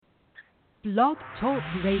Blog Talk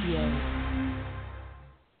Radio.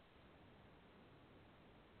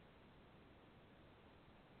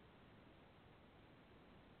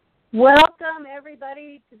 Welcome,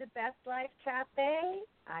 everybody, to the Best Life Cafe.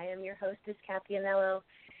 I am your hostess, Cathy Anello.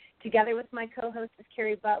 Together with my co-hostess,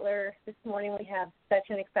 Cari Butler, this morning we have such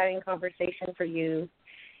an exciting conversation for you.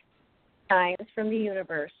 Signs from the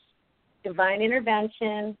universe, divine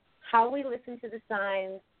intervention, how we listen to the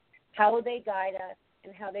signs, how they guide us,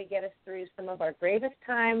 and how they get us through some of our gravest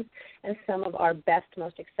times and some of our best,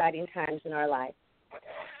 most exciting times in our life.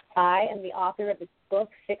 I am the author of the book,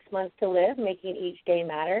 6 Months to Live, Making Each Day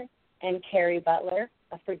Matter, and Cari Butler,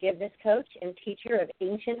 a forgiveness coach and teacher of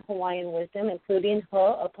ancient Hawaiian wisdom, including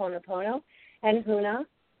Ho'oponopono Huna.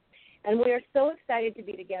 And we are so excited to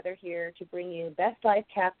be together here to bring you Best Life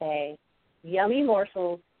Cafe, yummy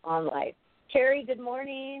morsels on life. Cari, good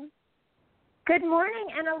morning. Good morning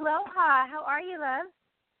and aloha. How are you, love?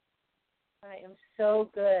 I am so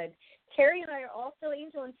good. Cari and I are also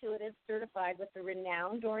Angel Intuitive certified with the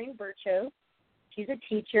renowned Doreen Virchow. She's a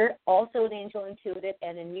teacher, also an Angel Intuitive,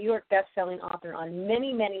 and a New York best-selling author on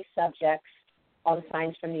many, many subjects on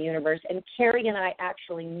signs from the universe. And Cari and I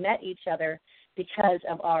actually met each other because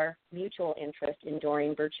of our mutual interest in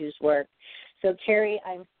Doreen Virchow's work. So, Cari,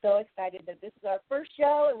 I'm so excited that this is our first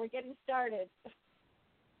show and we're getting started.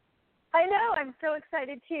 I know. I'm so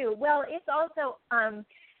excited, too. Well, it's also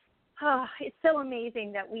it's so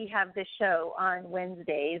amazing that we have this show on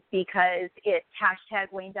Wednesdays because it's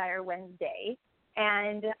 #Wayne Dyer Wednesday.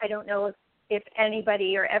 And I don't know if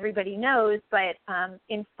anybody or everybody knows, but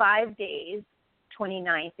in 5 days,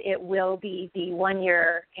 29th, it will be the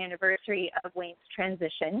 1-year anniversary of Wayne's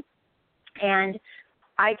transition. And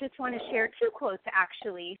I just want to share 2 quotes,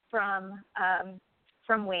 actually, from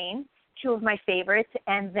Wayne, 2 of my favorites,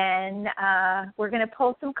 and then we're going to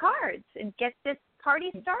pull some cards and get this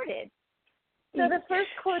party started. So the first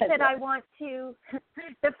quote that I want to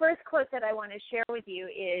share with you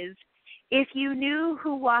is, if you knew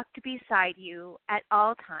who walked beside you at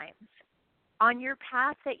all times on your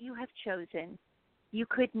path that you have chosen, you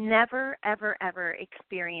could never, ever, ever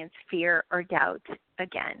experience fear or doubt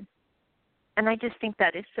again. And I just think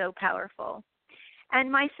that is so powerful. And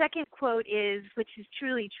my second quote is, which is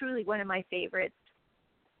truly, truly one of my favorites,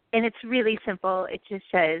 and it's really simple. It just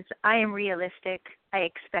says, I am realistic. I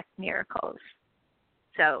expect miracles.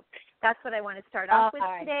 So that's what I want to start off with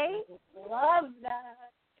today. Love that.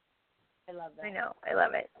 I love that. I know. I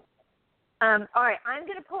love it. All right. I'm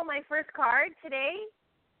going to pull my first card today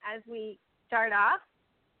as we start off.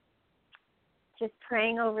 Just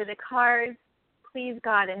praying over the cards. Please,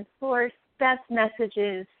 God and Source, best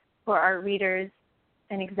messages for our readers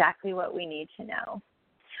and exactly what we need to know.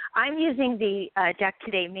 I'm using the deck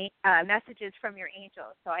today, Messages from Your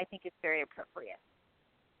Angels, so I think it's very appropriate.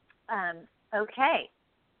 Okay.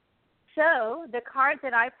 So the card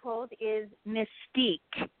that I pulled is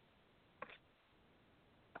Mystique.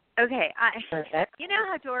 Okay, you know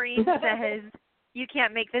how Doreen says you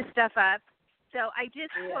can't make this stuff up? So I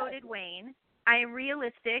just quoted Wayne. I am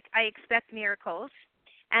realistic. I expect miracles.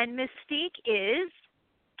 And Mystique is,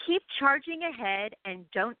 keep charging ahead and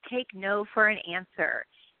don't take no for an answer.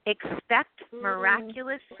 Expect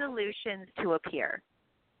miraculous solutions to appear.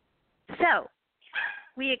 So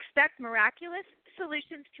we expect miraculous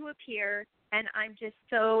solutions to appear, and I'm just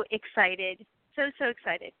so excited, so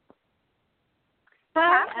excited.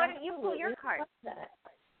 Why don't you pull your card?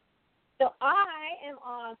 So I am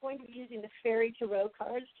going to be using the Fairy Tarot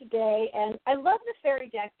cards today, and I love the fairy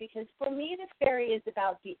deck because for me the fairy is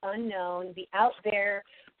about the unknown, the out there,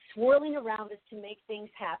 swirling around us to make things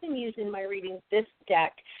happen, using my readings this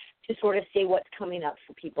deck to sort of see what's coming up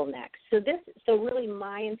for people next. So really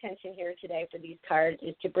my intention here today for these cards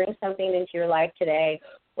is to bring something into your life today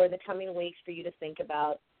or the coming weeks for you to think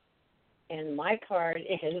about. And my card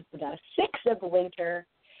is the 6 of Winter.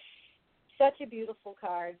 Such a beautiful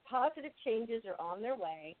card. Positive changes are on their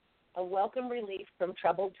way. A welcome relief from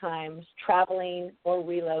troubled times, traveling or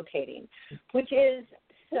relocating, which is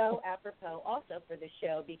so apropos also for this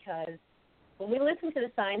show because when we listen to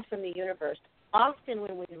the signs from the universe, often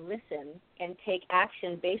when we listen and take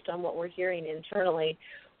action based on what we're hearing internally,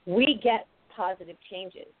 we get positive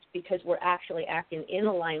changes because we're actually acting in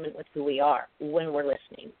alignment with who we are when we're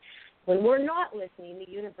listening. When we're not listening, the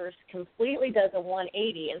universe completely does a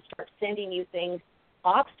 180 and starts sending you things,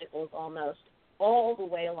 obstacles almost, all the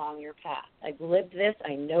way along your path. I've lived this.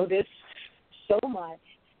 I know this so much.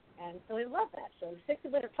 And so I love that. So the 6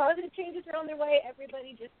 of Winter, positive changes are on their way.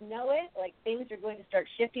 Everybody just know it. Like things are going to start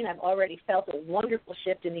shifting. I've already felt a wonderful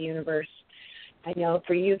shift in the universe. I know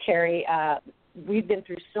for you, Cari, we've been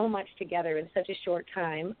through so much together in such a short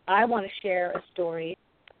time. I want to share a story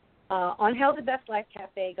on how the Best Life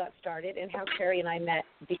Cafe got started and how Cari and I met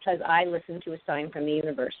because I listened to a sign from the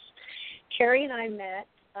universe. Cari and I met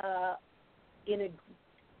in a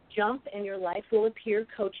Jump and Your Life Will Appear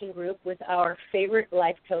coaching group with our favorite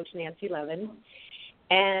life coach, Nancy Levin.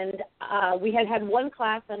 And we had one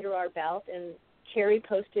class under our belt, and Cari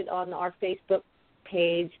posted on our Facebook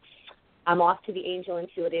page, I'm off to the Angel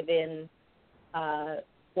Intuitive in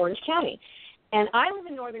Orange County. And I live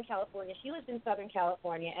in Northern California. She lives in Southern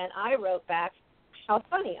California. And I wrote back, how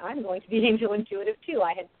funny, I'm going to the Angel Intuitive too.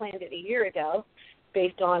 I had planned it a year ago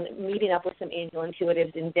based on meeting up with some Angel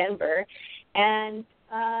Intuitives in Denver. And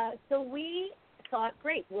so we thought,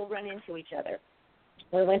 great, we'll run into each other.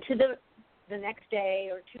 We went to the next day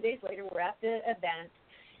or 2 days later, we're at the event.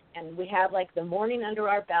 And we have, like, the morning under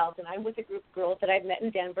our belt, and I'm with a group of girls that I've met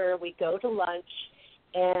in Denver. We go to lunch,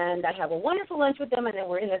 and I have a wonderful lunch with them, and then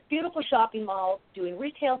we're in this beautiful shopping mall doing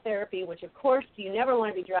retail therapy, which, of course, you never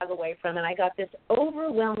want to be dragged away from. And I got this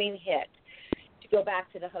overwhelming hit to go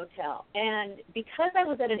back to the hotel. And because I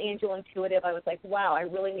was at an Angel Intuitive, I was like, wow, I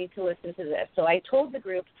really need to listen to this. So I told the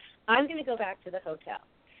group, I'm going to go back to the hotel.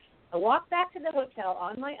 I walked back to the hotel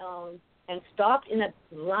on my own and stopped in a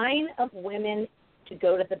line of women to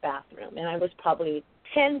go to the bathroom, and I was probably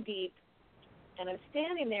 10 deep, and I'm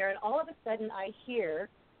standing there, and all of a sudden I hear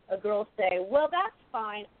a girl say, well, that's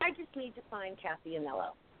fine, I just need to find Cathy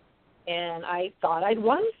Anello. And I thought I'd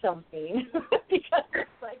won something because it's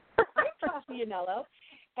like, I'm Cathy Anello,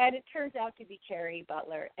 and it turns out to be Cari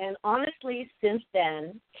Butler. And honestly, since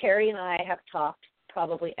then, Cari and I have talked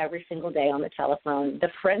probably every single day on the telephone. The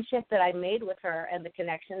friendship that I made with her and the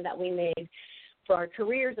connection that we made for our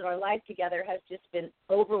careers and our life together has just been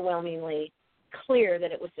overwhelmingly clear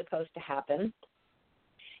that it was supposed to happen.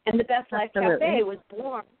 And the Best Life Cafe was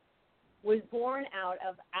born out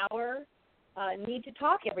of our need to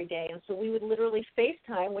talk every day. And so we would literally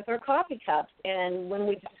FaceTime with our coffee cups. And when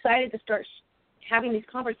we decided to start having these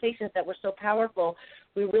conversations that were so powerful,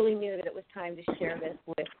 we really knew that it was time to share this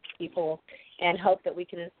with people and hope that we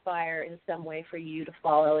can inspire in some way for you to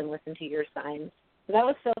follow and listen to your signs. So that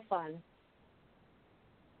was so fun.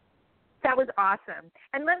 That was awesome.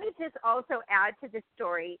 And let me just also add to this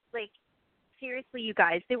story, like, seriously, you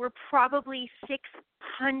guys, there were probably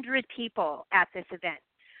 600 people at this event.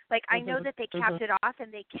 Like, I know that they capped it off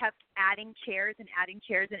and they kept adding chairs and adding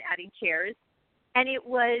chairs and adding chairs. And it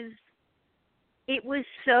was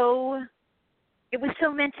so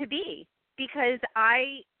meant to be, because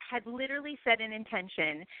I had literally set an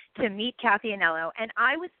intention to meet Cathy Anello, and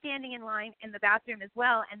I was standing in line in the bathroom as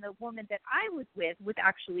well, and the woman that I was with was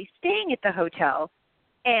actually staying at the hotel,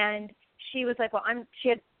 and she was like, well,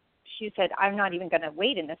 she said, I'm not even going to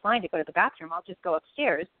wait in this line to go to the bathroom. I'll just go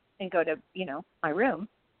upstairs and go to, my room.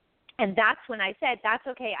 And that's when I said, that's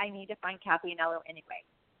okay, I need to find Cathy Anello anyway.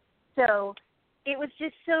 So it was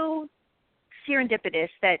just so serendipitous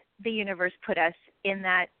that the universe put us in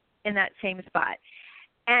that same spot.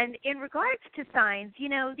 And in regards to signs, the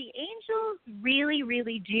angels really,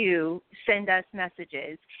 really do send us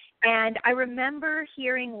messages. And I remember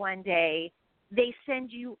hearing one day they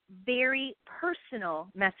send you very personal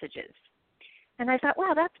messages. And I thought,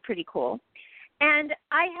 wow, that's pretty cool. And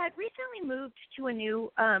I had recently moved to a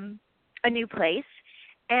new place,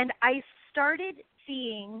 and I started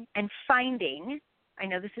seeing and finding, I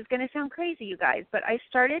know this is going to sound crazy, you guys, but I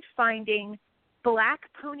started finding black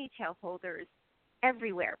ponytail holders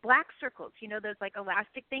everywhere, black circles, those like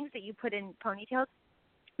elastic things that you put in ponytails,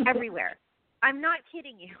 everywhere. I'm not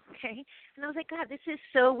kidding you, okay? And I was like, God, this is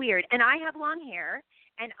so weird. And I have long hair,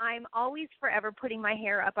 and I'm always forever putting my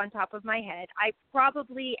hair up on top of my head. I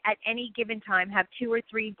probably at any given time have 2 or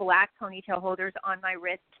 3 black ponytail holders on my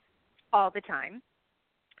wrist all the time.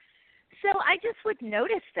 So I just would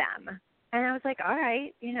notice them. And I was like, all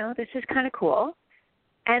right, this is kind of cool.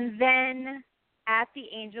 And then at the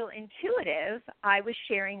Angel Intuitive, I was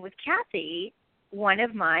sharing with Cathy one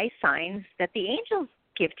of my signs that the angels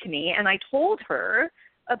give to me, and I told her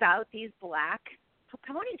about these black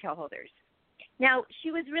ponytail holders. Now,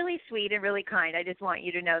 she was really sweet and really kind. I just want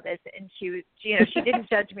you to know this. And she didn't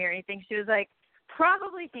judge me or anything. She was like,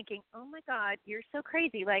 probably thinking, oh my God, you're so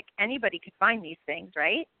crazy. Like, anybody could find these things,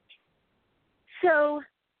 right? So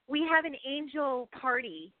we have an angel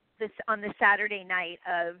party on the Saturday night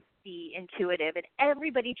of the Intuitive, and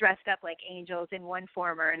everybody dressed up like angels in one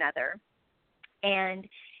form or another. And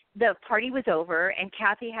the party was over, and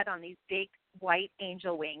Cathy had on these big white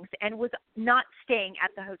angel wings and was not staying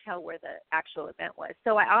at the hotel where the actual event was.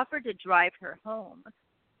 So I offered to drive her home,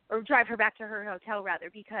 or drive her back to her hotel rather,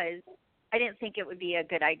 because I didn't think it would be a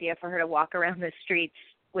good idea for her to walk around the streets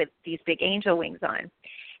with these big angel wings on.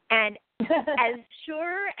 And as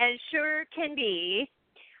sure can be,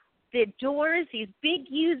 the doors, these big,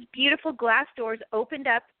 huge, beautiful glass doors opened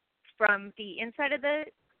up from the inside of the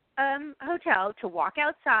hotel to walk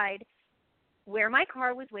outside where my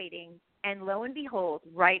car was waiting. And lo and behold,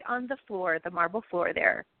 right on the floor, the marble floor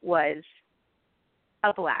there, was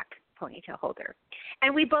a black ponytail holder.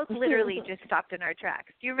 And we both literally just stopped in our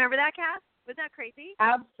tracks. Do you remember that, Cass? Was that crazy?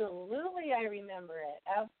 Absolutely, I remember it.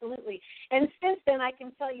 Absolutely. And since then, I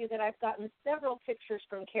can tell you that I've gotten several pictures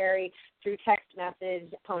from Cari through text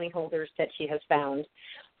message pony holders that she has found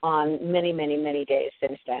on many, many, many days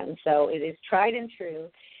since then. So it is tried and true.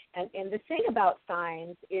 And the thing about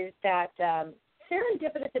signs is that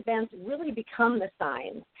serendipitous events really become the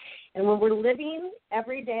signs. And when we're living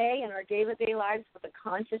every day in our day-to-day lives with a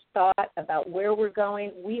conscious thought about where we're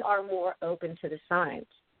going, we are more open to the signs.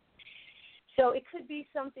 So it could be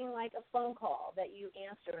something like a phone call that you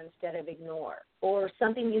answer instead of ignore, or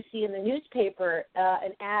something you see in the newspaper,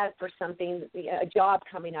 an ad for something, a job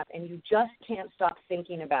coming up, and you just can't stop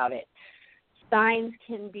thinking about it. Signs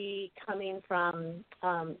can be coming from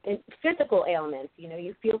physical ailments. You know,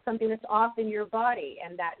 you feel something that's off in your body,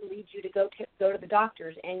 and that leads you to go to the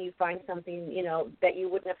doctors, and you find something, you know, that you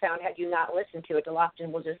wouldn't have found had you not listened to it. The doctor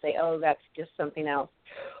will just say, oh, that's just something else.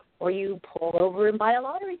 Or you pull over and buy a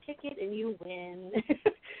lottery ticket and you win.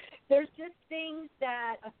 There's just things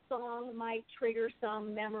that a song might trigger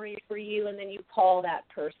some memory for you, and then you call that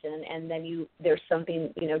person, and then there's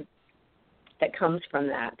something, you know, that comes from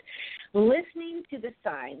that. Listening to the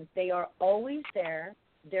signs, they are always there.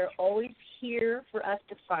 They're always here for us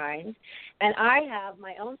to find. And I have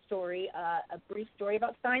my own story, a brief story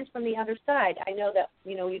about signs from the other side. I know that,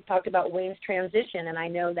 you know, you talked about Wayne's transition, and I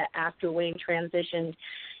know that after Wayne transitioned,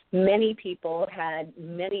 many people had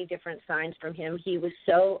many different signs from him. He was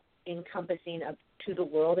so encompassing to the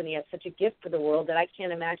world, and he had such a gift for the world that I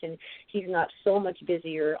can't imagine he's not so much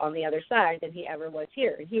busier on the other side than he ever was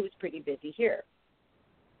here. And he was pretty busy here.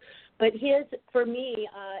 But his, for me,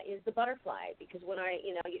 is the butterfly, because when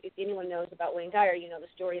if anyone knows about Wayne Dyer, you know the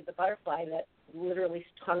story of the butterfly that literally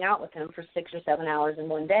hung out with him for 6 or 7 hours in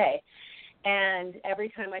one day. And every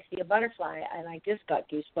time I see a butterfly, and I just got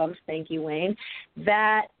goosebumps, thank you, Wayne,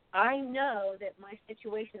 that I know that my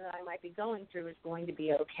situation that I might be going through is going to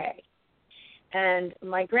be okay. And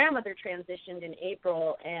my grandmother transitioned in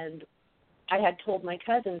April, and I had told my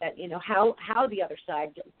cousin that, you know, how the other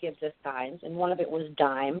side gives us signs, and one of it was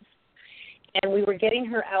dimes. And we were getting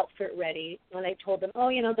her outfit ready when I told them, oh,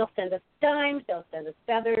 you know, they'll send us dimes, they'll send us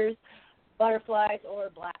feathers, butterflies, or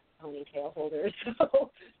black ponytail holders.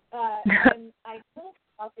 So and I pulled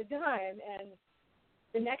out the dime, and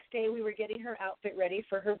the next day we were getting her outfit ready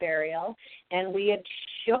for her burial, and we had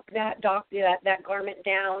shook that garment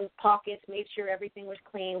down, pockets, made sure everything was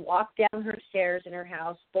clean, walked down her stairs in her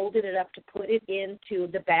house, folded it up to put it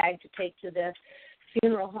into the bag to take to the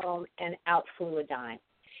funeral home, and out flew a dime.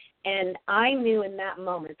 And I knew in that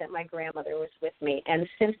moment that my grandmother was with me. And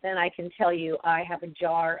since then, I can tell you I have a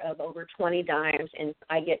jar of over 20 dimes, and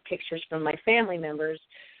I get pictures from my family members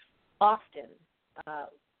often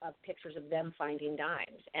of pictures of them finding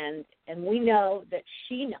dimes. And we know that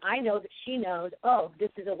I know that she knows, oh,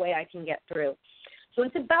 this is a way I can get through. So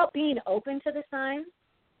it's about being open to the signs.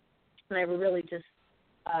 And I really just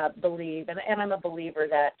believe, and I'm a believer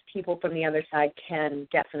that people from the other side can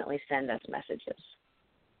definitely send us messages.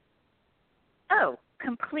 Oh,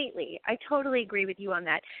 completely. I totally agree with you on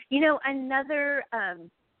that. You know, another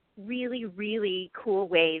really, really cool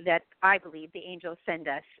way that I believe the angels send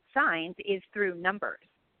us signs is through numbers.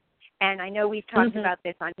 And I know we've talked about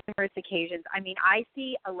this on numerous occasions. I mean, I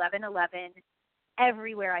see 1111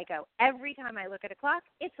 everywhere I go. Every time I look at a clock,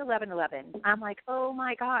 it's 1111. I'm like, oh,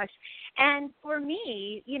 my gosh. And for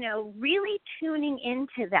me, you know, really tuning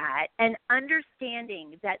into that and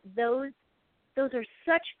understanding that those are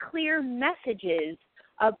such clear messages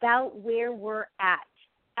about where we're at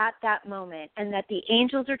that moment, and that the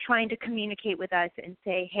angels are trying to communicate with us and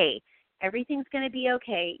say, hey, everything's going to be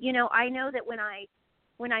okay. You know, I know that when I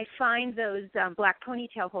find those black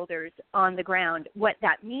ponytail holders on the ground, what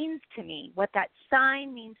that means to me, what that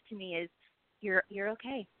sign means to me is you're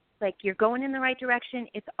okay. Like, you're going in the right direction.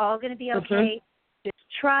 It's all going to be okay. Just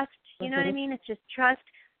trust. You know what I mean? It's just trust.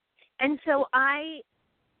 And so I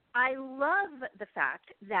love the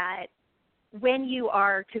fact that when you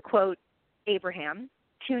are, to quote Abraham,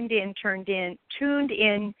 tuned in, turned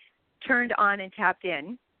on, and tapped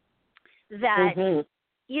in, that,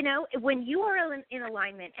 you know, when you are in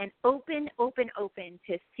alignment and open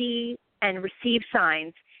to see and receive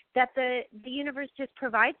signs, that the universe just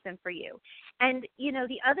provides them for you. And,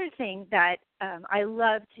 the other thing that I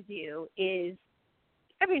love to do is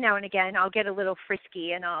every now and again I'll get a little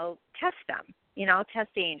frisky and I'll test them. I'll test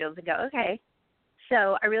the angels and go, okay,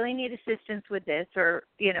 so I really need assistance with this or,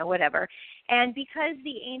 whatever. And because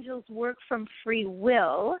the angels work from free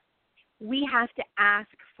will, we have to ask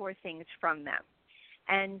for things from them.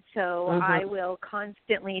 And so I will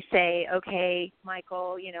constantly say, okay,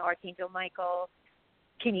 Michael, Archangel Michael,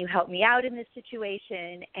 can you help me out in this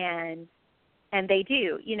situation? And they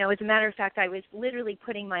do. As a matter of fact, I was literally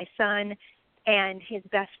putting my son and his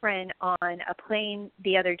best friend on a plane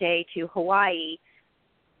the other day to Hawaii,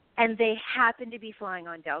 and they happened to be flying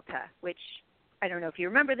on Delta, which I don't know if you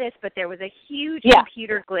remember this, but there was a huge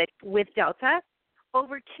computer glitch with Delta.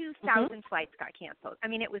 Over 2,000 flights got canceled. I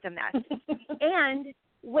mean, it was a mess. And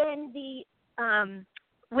when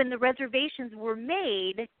the reservations were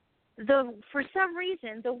made, for some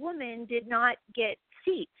reason the woman did not get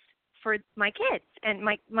seats for my kids and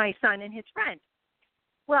my son and his friend.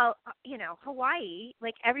 Well, Hawaii,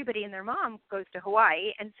 like everybody and their mom goes to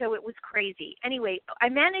Hawaii, and so it was crazy. Anyway, I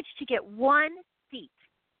managed to get one seat,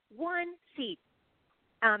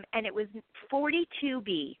 and it was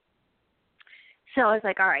 42B. So I was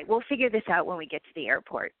like, all right, we'll figure this out when we get to the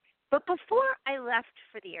airport. But before I left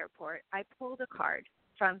for the airport, I pulled a card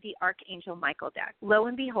from the Archangel Michael deck. Lo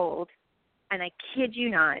and behold, and I kid you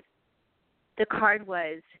not, the card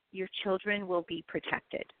was, your children will be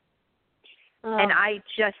protected. Oh. And I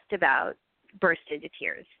just about burst into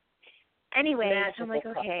tears. Anyway, so I'm like,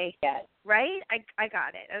 okay, right? I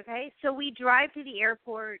got it, okay? So we drive to the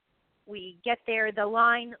airport. We get there. The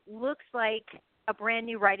line looks like a brand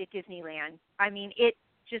new ride at Disneyland. I mean, it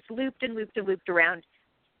just looped and looped and looped around.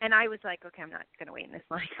 And I was like, okay, I'm not going to wait in this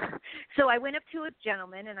line. So I went up to a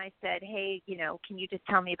gentleman and I said, hey, can you just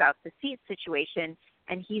tell me about the seat situation?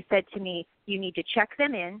 And he said to me, you need to check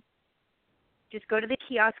them in. Just go to the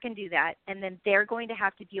kiosk and do that. And then they're going to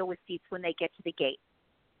have to deal with seats when they get to the gate.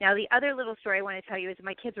 Now, the other little story I want to tell you is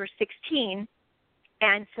my kids were 16.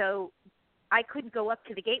 And so I couldn't go up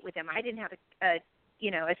to the gate with them. I didn't have a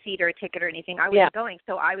seat or a ticket or anything. I wasn't going.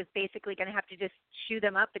 So I was basically going to have to just shoo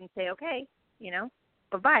them up and say, okay,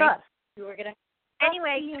 bye-bye. Trust. You were gonna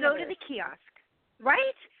anyway, go to the kiosk, right?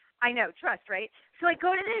 I know, trust, right? So I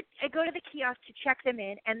go to the kiosk to check them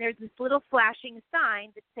in, and there's this little flashing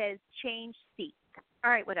sign that says change seats.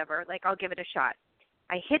 All right, whatever. Like, I'll give it a shot.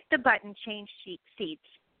 I hit the button, change seats,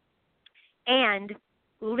 and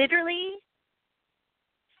literally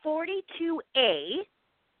 42A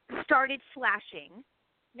started flashing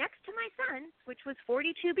next to my son's, which was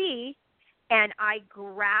 42B, and I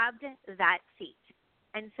grabbed that seat.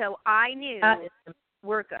 And so I knew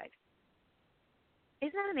we're good.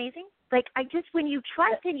 Isn't that amazing? Like, when you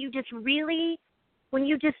trust and you just really, when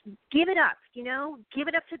you just give it up, give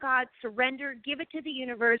it up to God, surrender, give it to the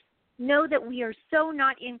universe, know that we are so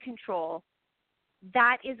not in control,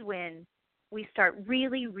 that is when we start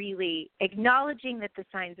really, really acknowledging that the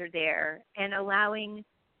signs are there and allowing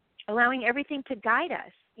everything to guide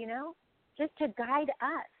us, just to guide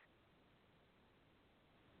us.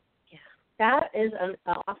 That is an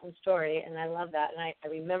awesome story, and I love that, and I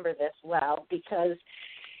remember this well, because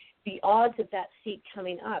the odds of that seat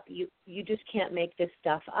coming up, you just can't make this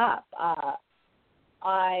stuff up.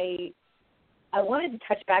 I wanted to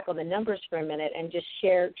touch back on the numbers for a minute and just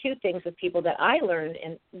share two things with people that I learned,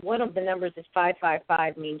 and one of the numbers is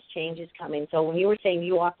 555, means change is coming. So when you were saying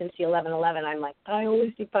you often see 1111, I'm like, I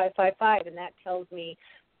always see 555, and that tells me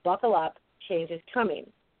buckle up, change is coming.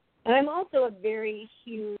 And I'm also a very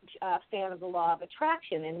huge fan of the law of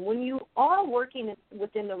attraction. And when you are working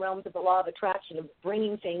within the realms of the law of attraction, of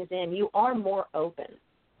bringing things in, you are more open.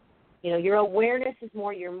 Your awareness is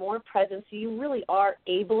more, you're more present, so you really are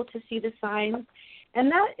able to see the signs.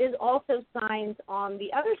 And that is also signs on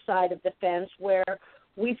the other side of the fence where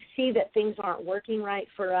we see that things aren't working right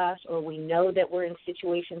for us, or we know that we're in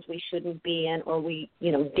situations we shouldn't be in, or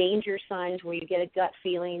danger signs where you get a gut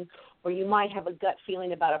feeling, or you might have a gut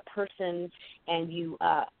feeling about a person, and you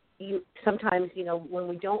sometimes, when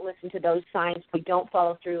we don't listen to those signs, we don't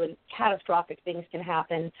follow through, and catastrophic things can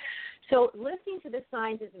happen. So listening to the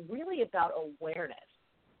signs is really about awareness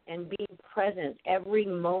and being present every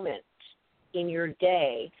moment in your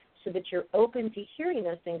day, so that you're open to hearing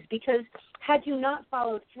those things. Because had you not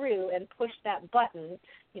followed through and pushed that button,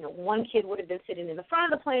 one kid would have been sitting in the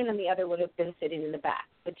front of the plane and the other would have been sitting in the back.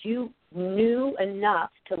 But you knew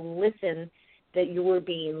enough to listen that you were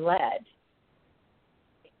being led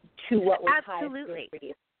to what was highest good for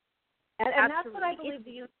you. And that's what I believe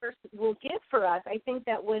the universe will give for us. I think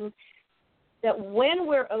that when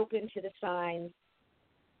we're open to the signs,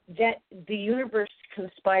 that the universe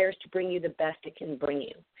conspires to bring you the best it can bring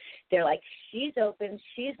you. They're like, she's open,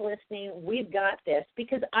 she's listening, we've got this.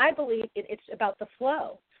 Because I believe it's about the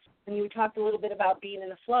flow. And you talked a little bit about being in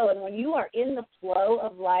the flow. And when you are in the flow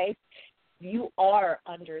of life, you are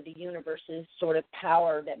under the universe's sort of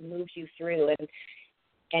power that moves you through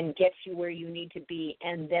and gets you where you need to be.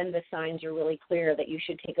 And then the signs are really clear that you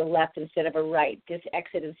should take a left instead of a right, this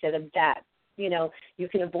exit instead of that. You know, you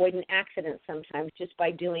can avoid an accident sometimes just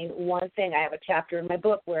by doing one thing. I have a chapter in my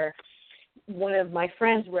book where one of my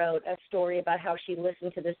friends wrote a story about how she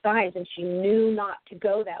listened to the signs and she knew not to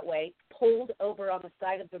go that way, pulled over on the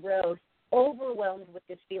side of the road, overwhelmed with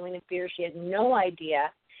this feeling of fear. She had no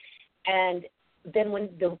idea. And then when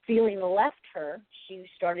the feeling left her, she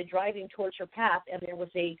started driving towards her path, and there was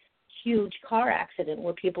a huge car accident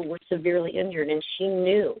where people were severely injured, and she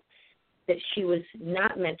knew that she was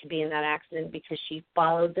not meant to be in that accident because she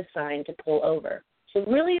followed the sign to pull over. So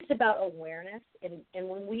really it's about awareness, and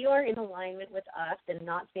when we are in alignment with us and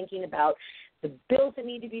not thinking about the bills that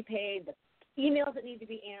need to be paid, the emails that need to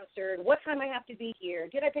be answered, what time I have to be here,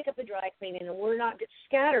 did I pick up the dry cleaning, and we're not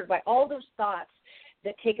scattered by all those thoughts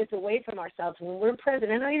that take us away from ourselves. When we're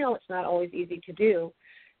present, and I know it's not always easy to do,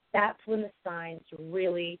 that's when the signs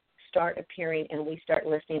really start appearing and we start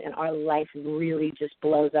listening, and our life really just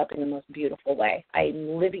blows up in the most beautiful way.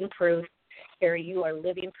 I'm living proof. Cari, you are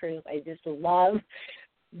living proof. I just love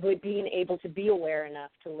being able to be aware enough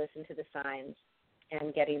to listen to the signs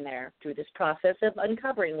and getting there through this process of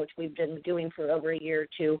uncovering, which we've been doing for over a year or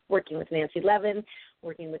two, working with Nancy Levin,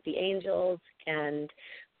 working with the angels, and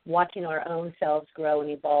watching our own selves grow and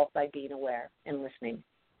evolve by being aware and listening.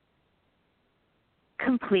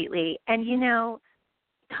 Completely. And, you know,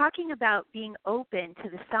 talking about being open to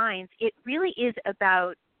the signs, it really is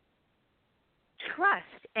about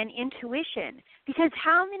trust and intuition. Because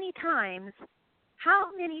how many times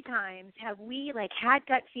have we had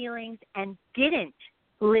gut feelings and didn't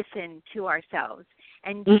listen to ourselves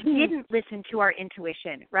and didn't listen to our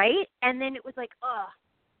intuition, right? And then it was like, oh,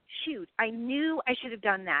 shoot, I knew I should have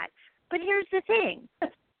done that. But here's the thing.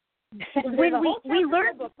 When we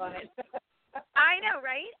learn on it. I know,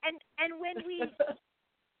 right? And when we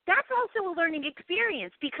that's also a learning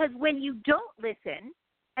experience, because when you don't listen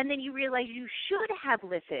and then you realize you should have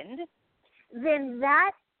listened, then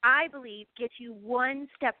that, I believe, gets you one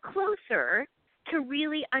step closer to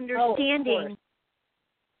really understanding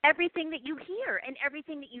everything that you hear and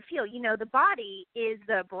everything that you feel. You know, the body is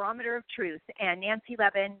the barometer of truth, and Nancy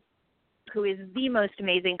Levin, who is the most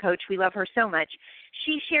amazing coach, we love her so much,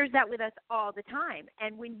 she shares that with us all the time.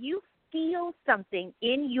 And when you feel something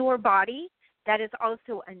in your body, that is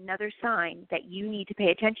also another sign that you need to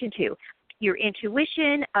pay attention to. Your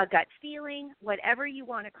intuition, a gut feeling, whatever you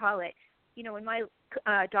want to call it. You know, when my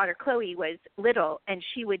daughter Chloe was little and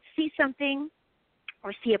she would see something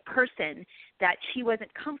or see a person that she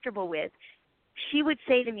wasn't comfortable with, she would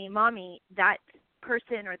say to me, Mommy, that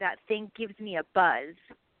person or that thing gives me a buzz.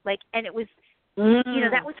 And it was, you know,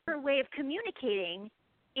 that was her way of communicating.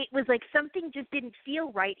 It was like something just didn't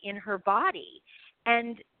feel right in her body.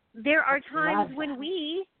 And there are times when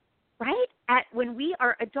we, when we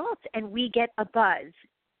are adults and we get a buzz.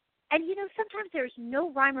 And, you know, sometimes there's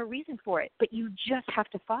no rhyme or reason for it, but you just have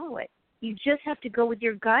to follow it. You just have to go with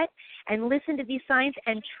your gut and listen to these signs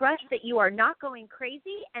and trust that you are not going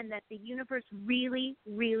crazy and that the universe really,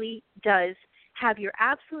 really does have your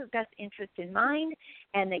absolute best interest in mind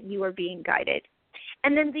and that you are being guided.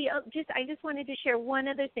 And then I just wanted to share one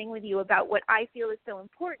other thing with you about what I feel is so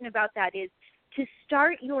important about that is to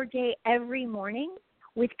start your day every morning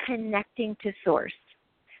with connecting to Source.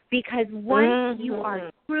 Because once you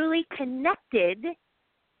are truly connected,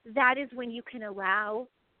 that is when you can allow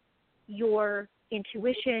your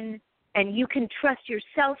intuition and you can trust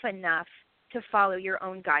yourself enough to follow your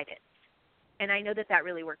own guidance. And I know that that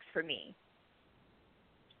really works for me.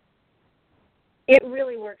 It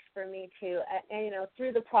really works for me, too. And, you know,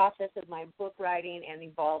 through the process of my book writing and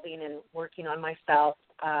evolving and working on myself,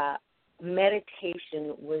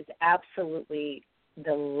 meditation was absolutely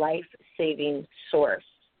the life-saving source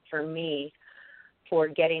for me for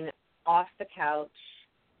getting off the couch,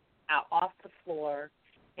 out off the floor,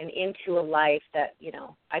 and into a life that, you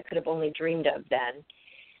know, I could have only dreamed of then.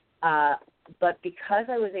 But because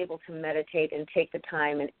I was able to meditate and take the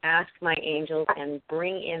time and ask my angels and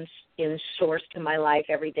bring in Source to my life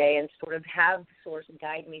every day and sort of have Source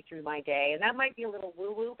guide me through my day, and that might be a little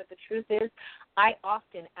woo-woo, but the truth is I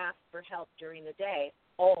often ask for help during the day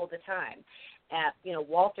all the time.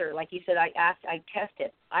 Walter, like you said, I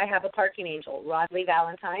tested. I have a parking angel. Rodley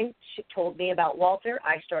Valentine told me about Walter.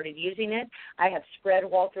 I started using it. I have spread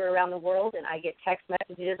Walter around the world, and I get text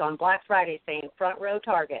messages on Black Friday saying front row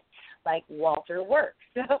Target, like Walter works.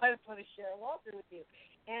 So I want to share Walter with you.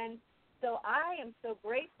 And so I am so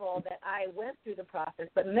grateful that I went through the process,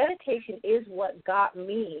 but meditation is what got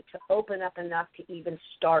me to open up enough to even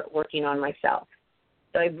start working on myself.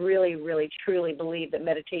 So I really, really, truly believe that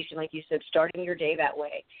meditation, like you said, starting your day that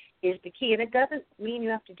way is the key. And it doesn't mean you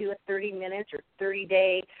have to do a 30 minutes or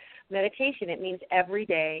 30-day meditation. It means every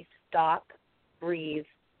day stop, breathe,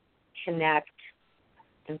 connect,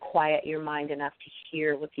 and quiet your mind enough to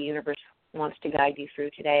hear what the universe wants to guide you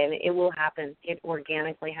through today. And it will happen. It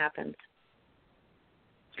organically happens.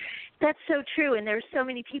 That's so true. And there's so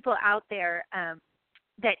many people out there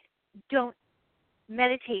that don't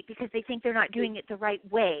meditate because they think they're not doing it the right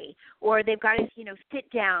way, or they've got to, sit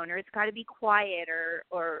down, or it's got to be quiet,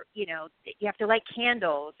 or you have to light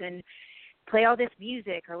candles and play all this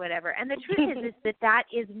music or whatever. And the truth is that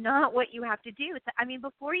is not what you have to do.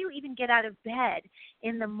 Before you even get out of bed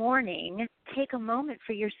in the morning, take a moment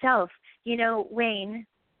for yourself. Wayne,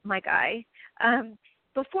 my guy,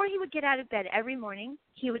 before he would get out of bed every morning,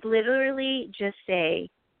 he would literally just say,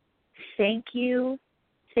 thank you,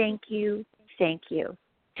 thank you, thank you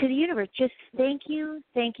to the universe. Just thank you,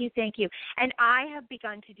 thank you, thank you. And I have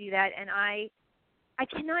begun to do that, and I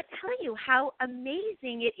cannot tell you how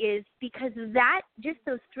amazing it is, because that, just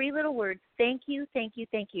those three little words, thank you, thank you,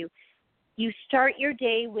 thank you. You start your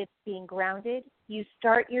day with being grounded. You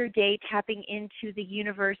start your day tapping into the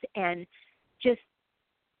universe, and just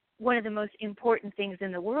one of the most important things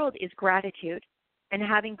in the world is gratitude, and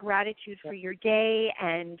having gratitude for your day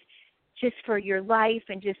and just for your life,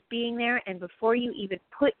 and just being there. And before you even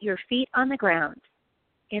put your feet on the ground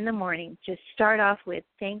in the morning, just start off with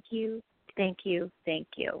thank you, thank you, thank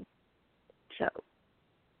you. So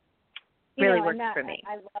really works for me.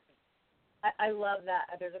 I love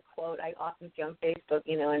that. There's a quote I often see on Facebook,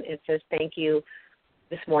 and it says, thank you,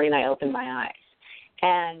 this morning I opened my eyes.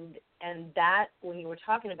 And that, when you were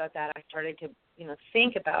talking about that, I started to,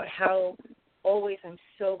 think about how always I'm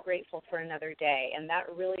so grateful for another day. And that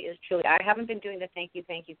really is truly, I haven't been doing the thank you,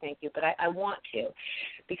 but I want to,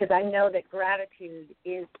 because I know that gratitude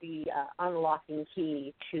is the unlocking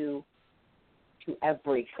key to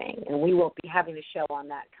everything. And we will be having a show on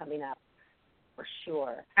that coming up for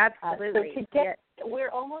sure. Absolutely. So today, we're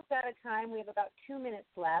almost out of time. We have about 2 minutes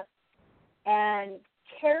left. And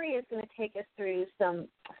Cari is going to take us through some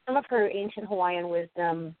of her ancient Hawaiian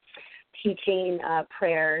wisdom teaching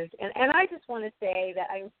prayers. And I just want to say that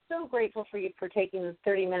I'm so grateful for you for taking the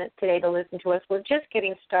 30 minutes today to listen to us. We're just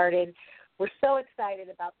getting started. We're so excited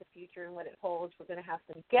about the future and what it holds. We're going to have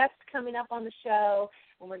some guests coming up on the show,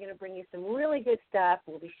 and we're going to bring you some really good stuff.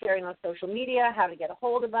 We'll be sharing on social media how to get a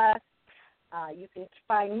hold of us. You can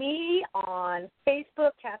find me on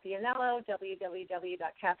Facebook, Cathy Anello,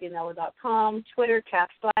 www.cathyanello.com, Twitter,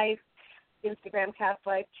 Cat's Life, Instagram, Cat's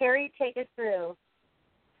Life. Cari, take us through.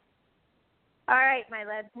 All right, my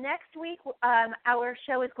loves. Next week, our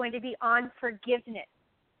show is going to be on forgiveness.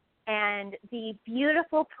 And the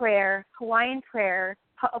beautiful prayer, Hawaiian prayer,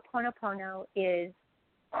 Ho'oponopono, is,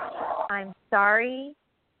 I'm sorry,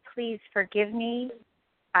 please forgive me,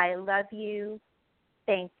 I love you,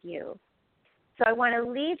 thank you. So I want to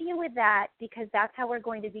leave you with that, because that's how we're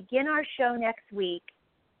going to begin our show next week.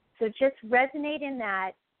 So just resonate in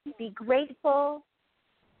that. Be grateful,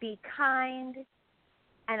 be kind,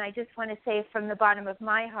 and I just want to say from the bottom of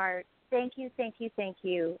my heart, thank you, thank you, thank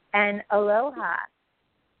you, and aloha.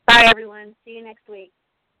 Bye, everyone. See you next week.